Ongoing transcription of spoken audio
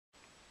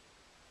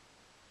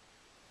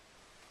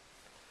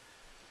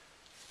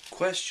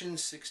Question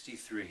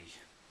 63.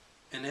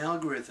 An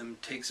algorithm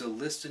takes a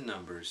list of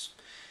numbers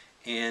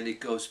and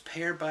it goes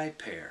pair by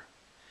pair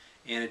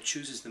and it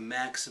chooses the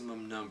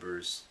maximum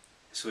numbers.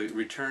 So it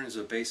returns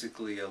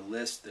basically a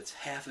list that's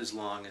half as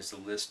long as the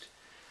list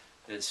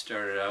that it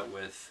started out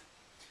with.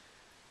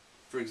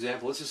 For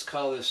example, let's just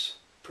call this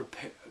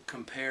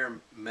compare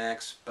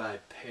max by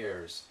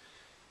pairs.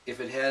 If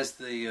it has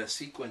the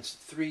sequence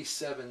 3,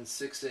 7,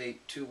 6,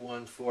 8, 2,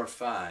 1, 4,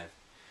 5,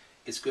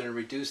 it's going to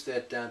reduce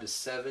that down to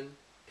 7,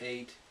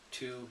 8,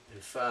 2,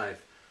 and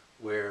 5,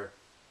 where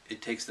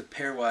it takes the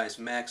pairwise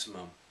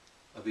maximum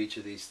of each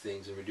of these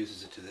things and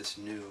reduces it to this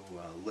new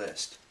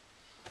list.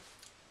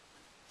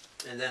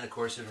 And then, of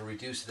course, it'll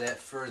reduce that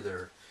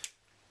further.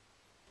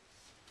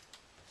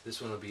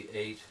 This one will be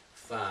 8,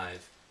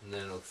 5, and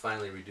then it'll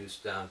finally reduce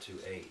down to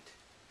 8.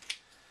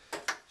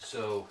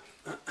 So,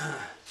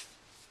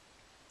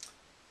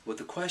 what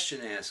the question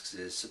asks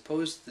is,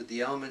 suppose that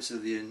the elements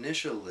of the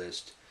initial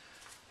list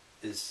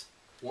is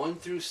 1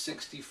 through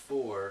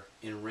 64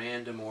 in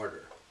random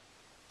order.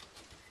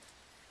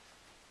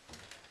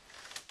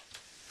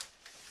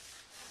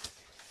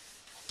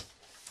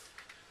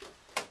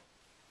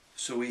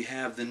 So we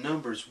have the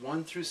numbers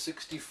 1 through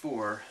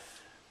 64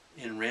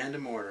 in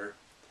random order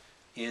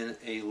in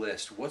a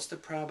list. What's the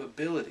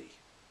probability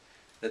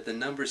that the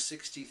number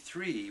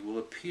 63 will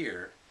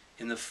appear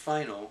in the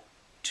final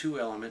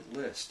two-element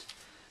list?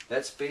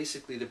 That's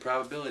basically the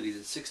probability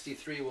that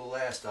 63 will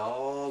last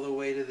all the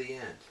way to the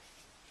end.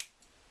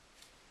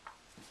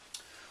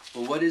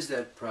 Well, what is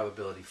that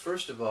probability?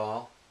 First of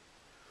all,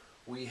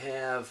 we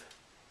have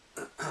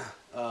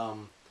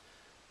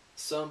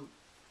some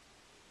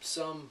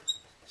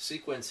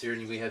sequence here,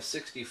 and we have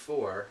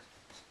 64,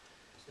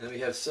 and then we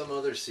have some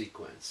other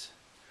sequence.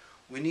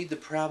 We need the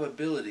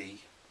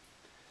probability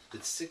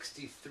that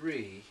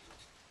 63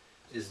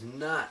 is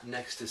not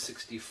next to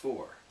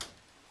 64.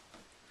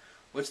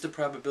 What's the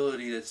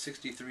probability that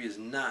 63 is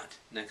not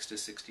next to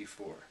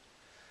 64?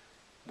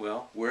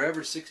 Well,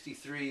 wherever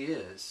 63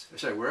 is,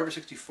 wherever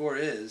 64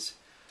 is,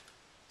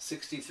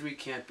 63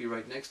 can't be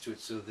right next to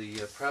it, so the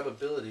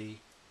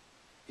probability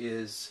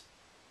is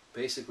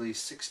basically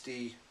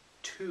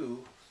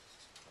 62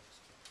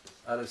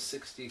 out of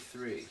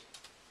 63.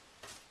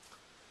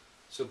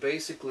 So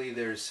basically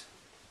there's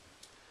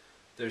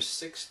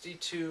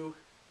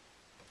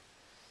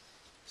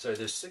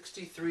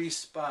 63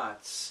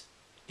 spots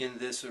in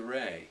this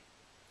array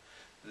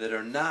that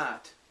are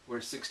not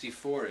where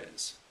 64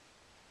 is.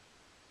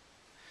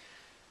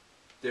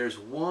 There's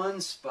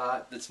one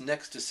spot that's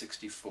next to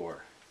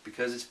 64.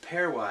 Because it's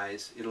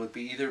pairwise, it'll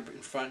be either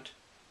in front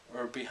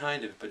or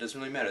behind it, but it doesn't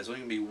really matter. There's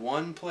only going to be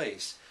one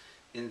place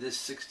in this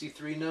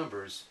 63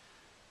 numbers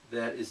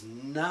that is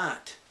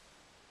not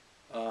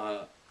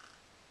that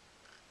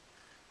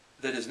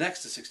is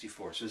next to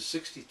 64. So there's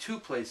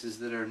 62 places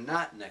that are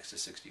not next to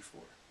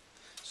 64.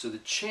 So the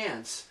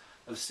chance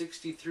of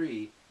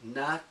 63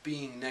 not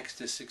being next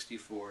to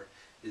 64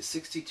 is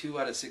 62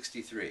 out of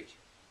 63.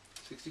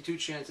 62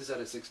 chances out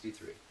of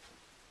 63.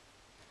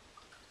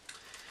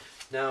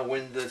 Now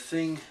when the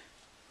thing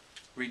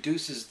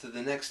reduces to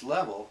the next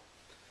level,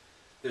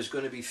 there's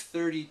going to be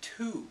 32.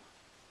 So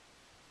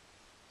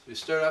we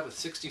start off with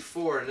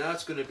 64, and now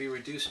it's going to be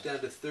reduced down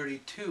to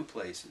 32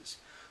 places.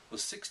 Well,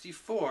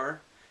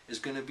 64 is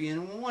going to be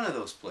in one of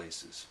those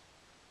places.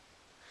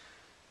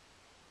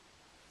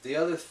 The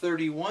other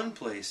 31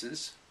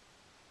 places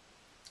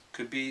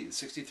could be,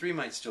 63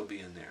 might still be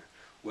in there.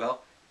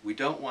 Well, we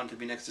don't want to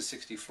be next to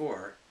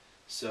 64,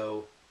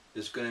 so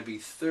there's going to be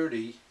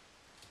 30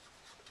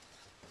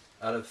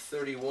 out of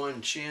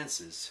 31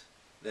 chances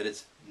that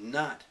it's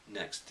not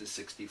next to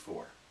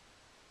 64.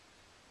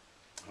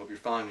 I hope you're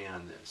following me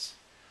on this.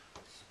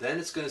 Then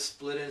it's going to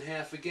split in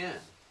half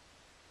again.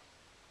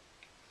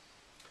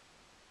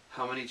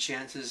 How many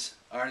chances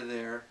are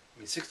there? I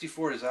mean,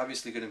 64 is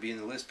obviously going to be in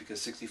the list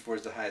because 64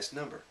 is the highest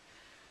number.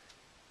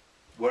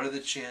 What are the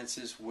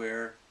chances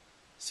where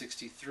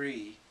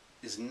 63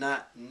 is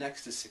not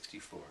next to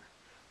 64?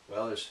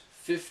 Well, there's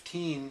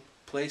 15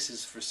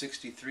 places for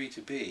 63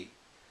 to be.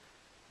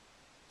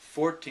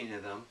 14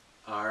 of them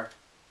are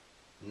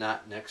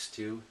not next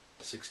to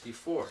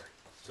 64.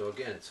 So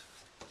again, it's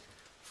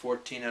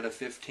 14 out of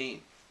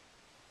 15.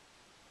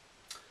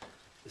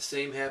 The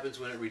same happens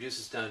when it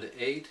reduces down to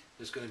 8.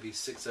 There's going to be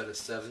 6 out of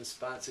 7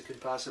 spots it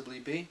could possibly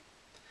be.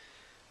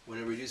 When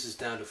it reduces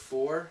down to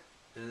 4,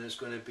 then there's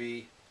going to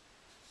be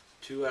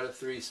 2 out of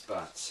 3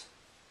 spots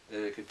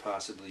that it could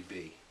possibly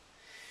be.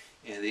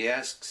 And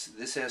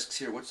this asks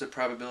here, what's the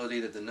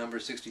probability that the number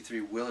 63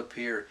 will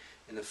appear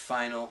in the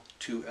final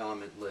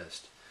two-element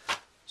list?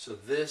 So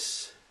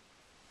this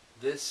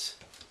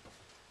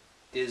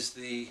is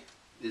the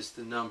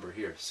number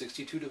here.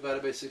 62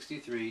 divided by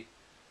 63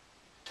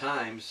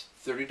 times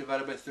 30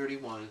 divided by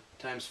 31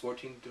 times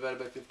 14 divided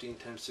by 15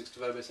 times 6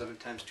 divided by 7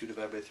 times 2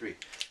 divided by 3.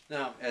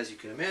 Now, as you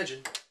can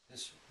imagine,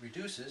 this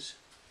reduces.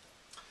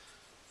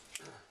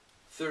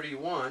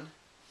 31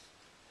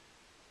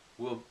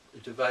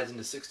 divides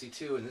into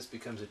 62, and this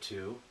becomes a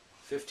 2.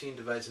 15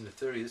 divides into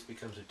 30, this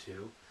becomes a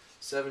 2.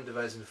 7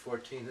 divides into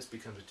 14, this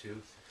becomes a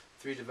 2.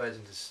 3 divides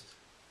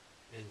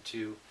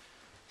into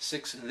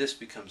 6, and this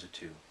becomes a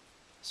 2.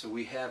 So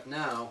we have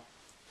now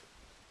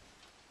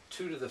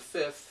 2 to the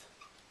 5th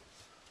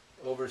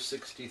over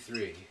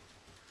 63,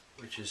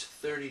 which is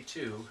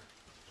 32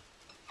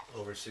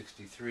 over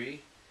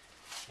 63.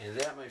 And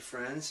that, my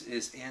friends,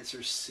 is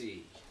answer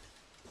C.